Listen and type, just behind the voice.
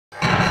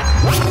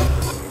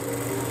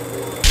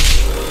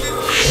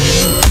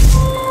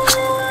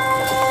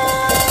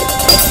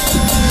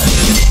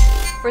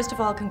first of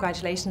all,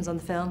 congratulations on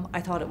the film. I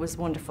thought it was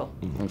wonderful.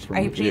 Thanks very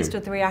Are you much. pleased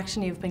with the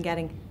reaction you've been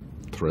getting?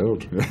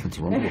 Thrilled. Yeah, it's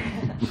wonderful.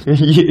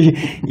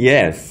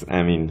 Yes,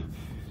 I mean,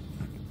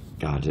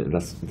 God,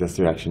 that's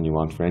the reaction you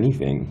want for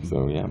anything,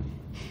 so yeah.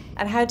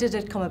 And how did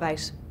it come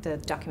about, the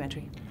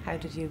documentary? How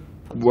did you...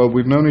 Well,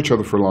 we've known each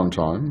other for a long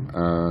time.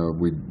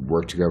 We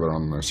worked together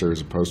on a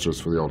series of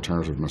posters for the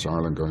Alternative Miss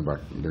Ireland going back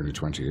nearly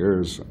 20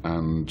 years,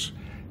 and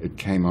it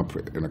came up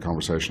in a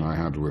conversation I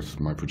had with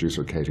my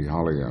producer, Katie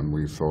Holly, and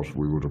we thought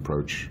we would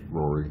approach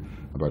Rory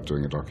about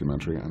doing a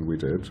documentary, and we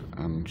did,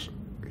 and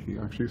he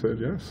actually said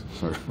yes.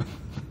 So.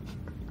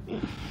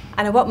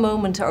 And at what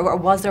moment, or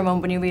was there a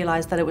moment when you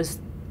realised that it was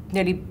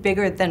nearly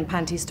bigger than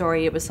Panty's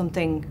story, it was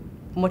something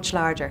much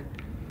larger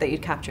that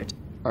you'd captured?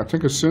 I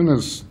think as soon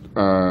as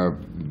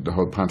the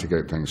whole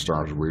Pantygate thing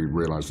started, we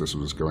realised this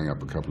was going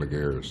up a couple of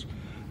gears.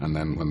 And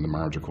then when the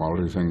marriage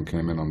equality thing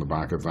came in on the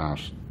back of that,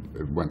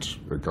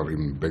 it got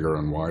even bigger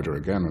and wider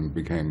again and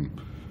became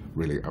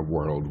really a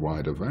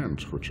worldwide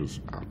event, which was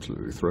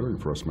absolutely thrilling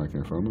for us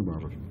making a film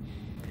about it.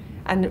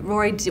 And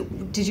Rory,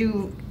 did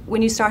you,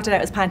 when you started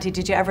out as Panty,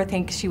 did you ever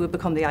think she would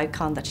become the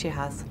icon that she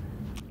has?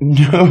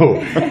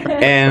 No.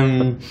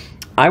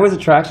 I was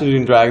attracted to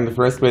doing drag in the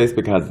first place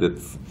because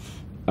it's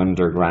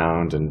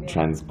underground and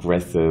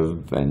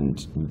transgressive and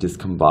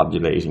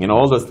discombobulating and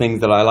all those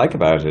things that I like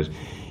about it.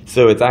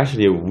 So it's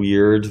actually a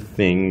weird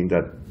thing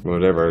that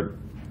whatever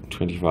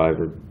 25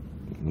 or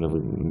whatever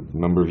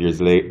number of years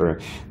later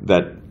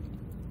that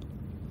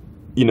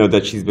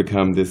that she's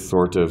become this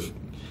sort of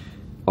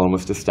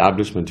almost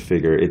establishment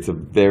figure. It's a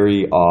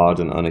very odd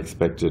and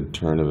unexpected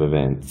turn of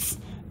events.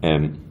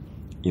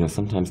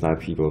 Sometimes now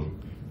people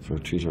sort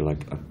of treat her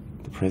like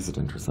the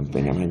president or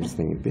something, and I'm just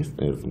thinking, this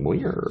is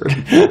weird.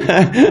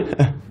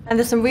 And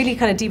there's some really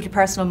kind of deeply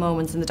personal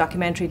moments in the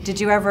documentary. Did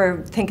you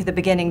ever think at the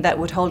beginning that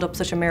would hold up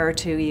such a mirror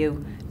to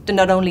you,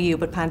 not only you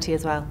but Panty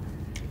as well?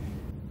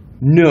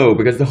 No,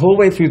 because the whole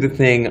way through the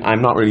thing,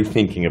 I'm not really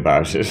thinking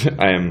about it.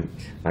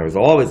 I was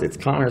always, it's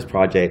Conor's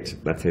project,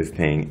 that's his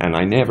thing, and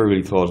I never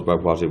really thought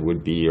about what it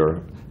would be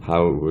or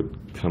how it would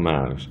come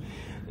out.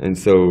 And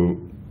so,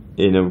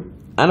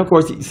 and of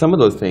course, some of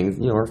those things,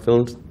 are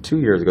filmed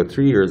 2 years ago,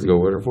 3 years ago,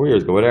 or 4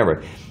 years ago,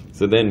 whatever.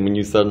 So then when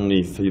you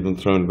suddenly see them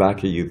thrown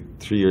back at you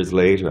 3 years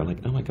later, I'm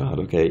like, oh my God,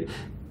 okay.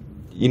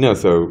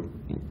 So,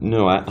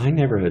 no, I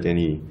never had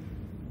any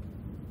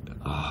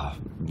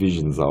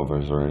visions of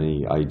it or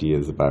any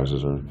ideas about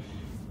it or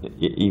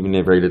even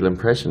a very little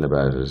impression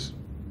about it.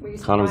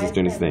 Conor was just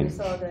doing his thing. When you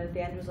saw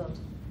the end result?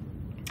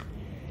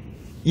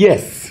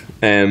 Yes.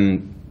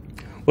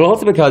 Well,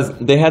 also because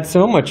they had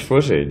so much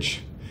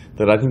footage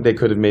that I think they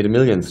could have made a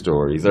million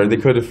stories, or they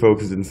could have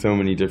focused in so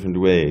many different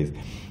ways.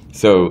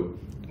 So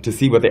to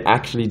see what they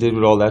actually did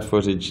with all that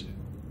footage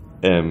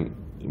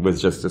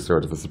was just a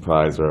sort of a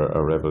surprise or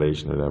a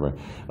revelation or whatever.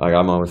 Like,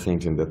 I'm always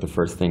thinking that the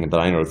first thing that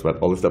I noticed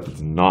about all the stuff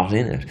that's not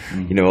in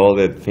it, all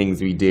the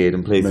things we did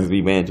and places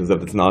we went and stuff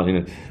that's not in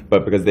it,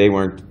 but because they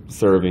weren't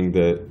serving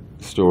the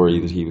story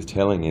that he was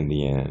telling in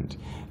the end.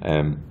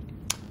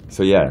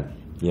 So yeah,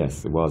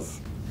 yes, it was.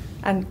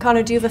 And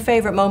Conor, do you have a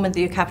favourite moment that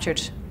you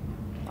captured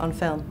on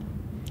film?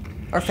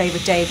 Or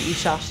favourite day that you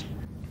shot?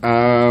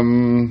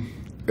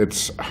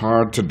 It's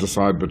hard to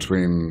decide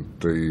between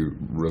the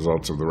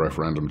results of the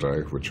referendum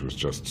day, which was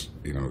just,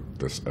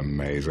 this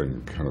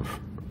amazing kind of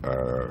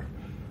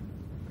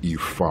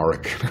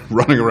euphoric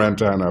running around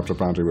town after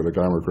Panty with a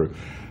camera crew,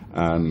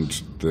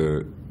 and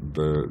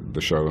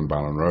the show in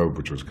Ballinrobe,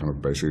 which was kind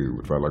of basically,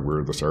 it felt like we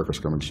were the circus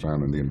coming to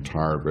town, and the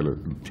entire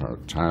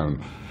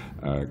town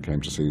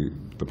came to see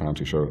the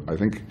Panty show. I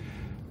think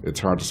it's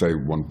hard to say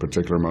one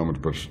particular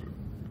moment, but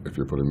if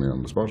you're putting me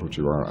on the spot, which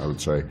you are, I would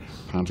say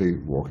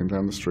Panty walking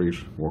down the street,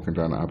 walking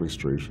down Abbey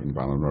Street in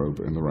Ballinrobe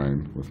in the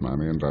rain with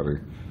Mammy and Daddy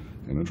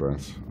in a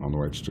dress on the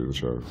way to do the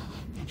show.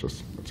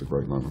 It's a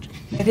great moment.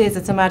 It is,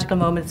 it's a magical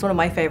moment. It's one of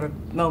my favourite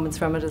moments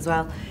from it as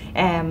well.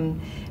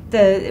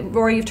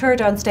 Rory, you've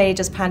toured on stage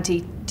as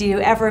Panty. Do you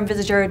ever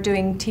envisage her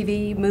doing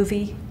TV,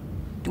 movie?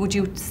 Would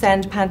you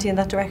send Panty in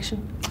that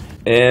direction?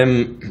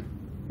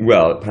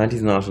 Well,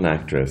 Panty's not an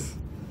actress.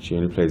 She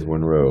only plays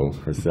one role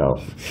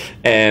herself.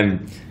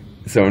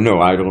 So no,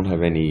 I don't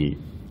have any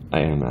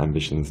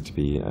ambitions to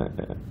be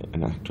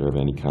an actor of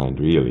any kind,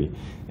 really.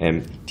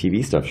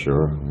 TV stuff,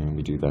 sure.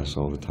 We do that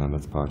all the time.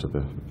 That's part of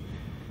the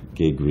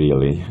gig,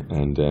 really.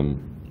 And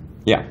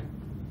yeah,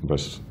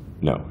 but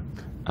no,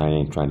 I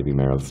ain't trying to be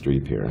Meryl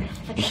Streep here.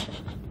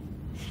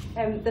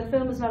 The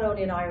film is not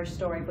only an Irish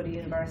story, but a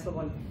universal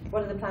one.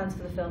 What are the plans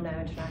for the film now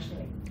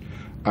internationally?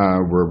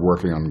 We're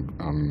working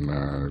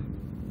on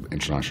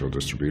international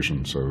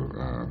distribution, so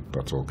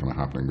that's all kind of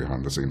happening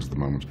behind the scenes at the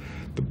moment.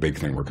 The big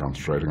thing we're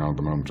concentrating on at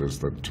the moment is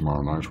that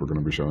tomorrow night we're going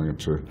to be showing it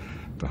to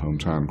the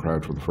hometown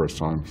crowd for the first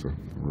time, so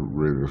we're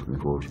really looking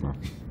forward to that.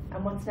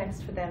 And what's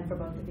next for them, for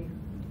both of you?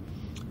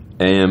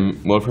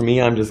 Well, for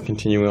me, I'm just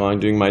continuing on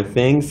doing my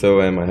thing,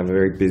 so I have a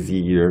very busy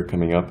year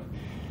coming up.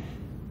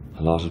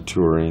 A lot of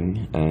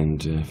touring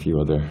and a few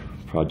other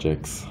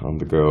projects on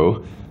the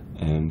go.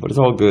 But it's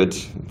all good.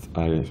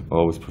 I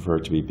always prefer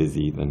to be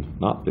busy than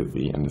not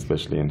busy, and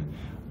especially in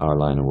our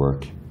line of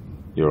work,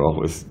 you're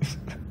always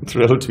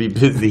thrilled to be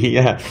busy,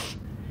 yeah.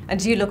 And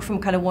do you look from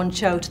kind of one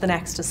show to the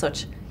next as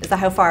such? Is that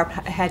how far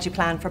ahead you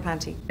plan for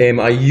Panty?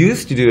 I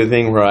used to do a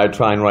thing where I'd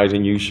try and write a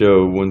new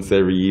show once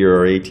every year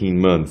or 18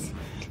 months.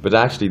 But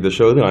actually, the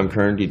show that I'm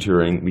currently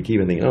touring, we keep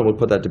on thinking, oh, we'll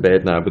put that to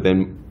bed now, but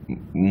then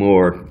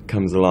more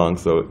comes along,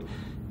 so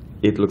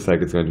it looks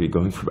like it's going to be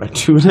going for about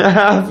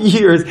 2.5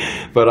 years.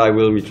 But I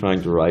will be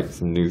trying to write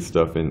some new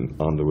stuff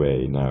on the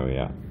way now,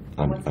 yeah.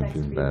 I'm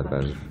feeling bad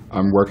about it.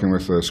 I'm working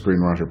with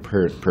screenwriter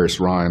Pierce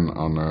Ryan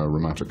on a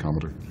romantic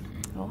comedy.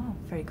 Oh,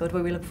 very good.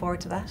 Well, we look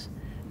forward to that.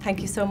 Thank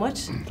you so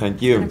much.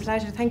 Thank you. It's been a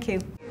pleasure. Thank you.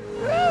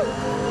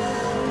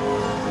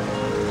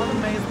 What an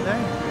amazing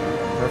day.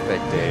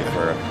 Perfect day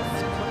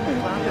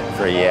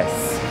for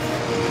yes.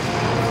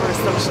 For a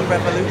social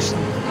revolution.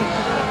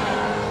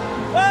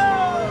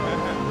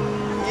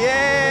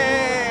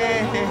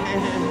 Yay!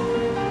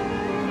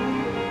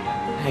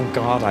 Thank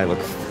God I look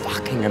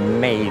fucking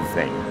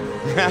amazing.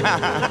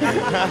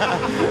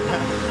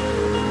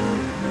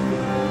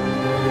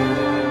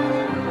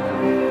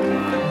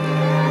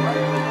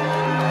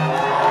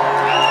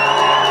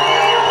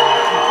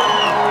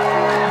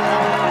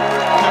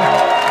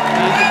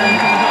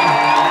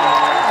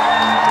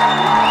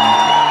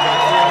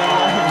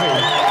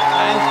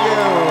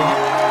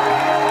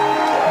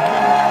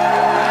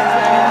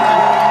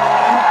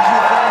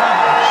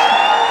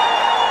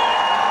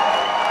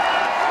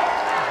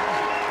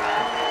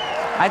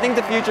 I think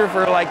the future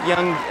for like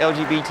young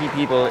LGBT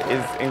people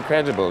is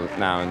incredible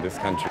now in this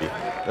country.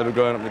 That are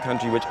growing up in a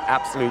country which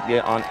absolutely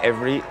on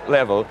every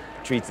level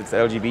treats its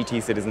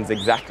LGBT citizens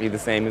exactly the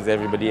same as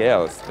everybody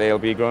else. They'll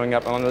be growing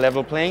up on a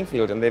level playing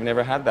field, and they've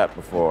never had that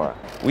before.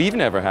 We've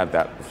never had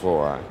that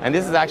before. And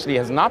this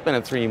has not been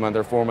a 3-month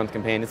or 4-month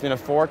campaign. It's been a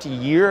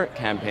 40-year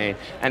campaign,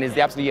 and is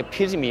the absolute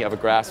epitome of a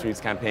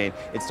grassroots campaign.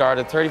 It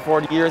started 30,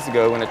 40 years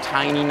ago when a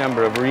tiny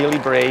number of really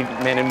brave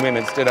men and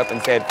women stood up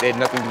and said they had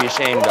nothing to be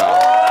ashamed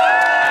of.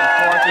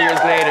 40 years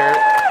later,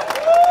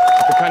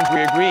 the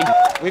country agreed.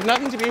 We have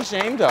nothing to be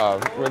ashamed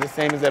of. We're the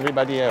same as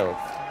everybody else.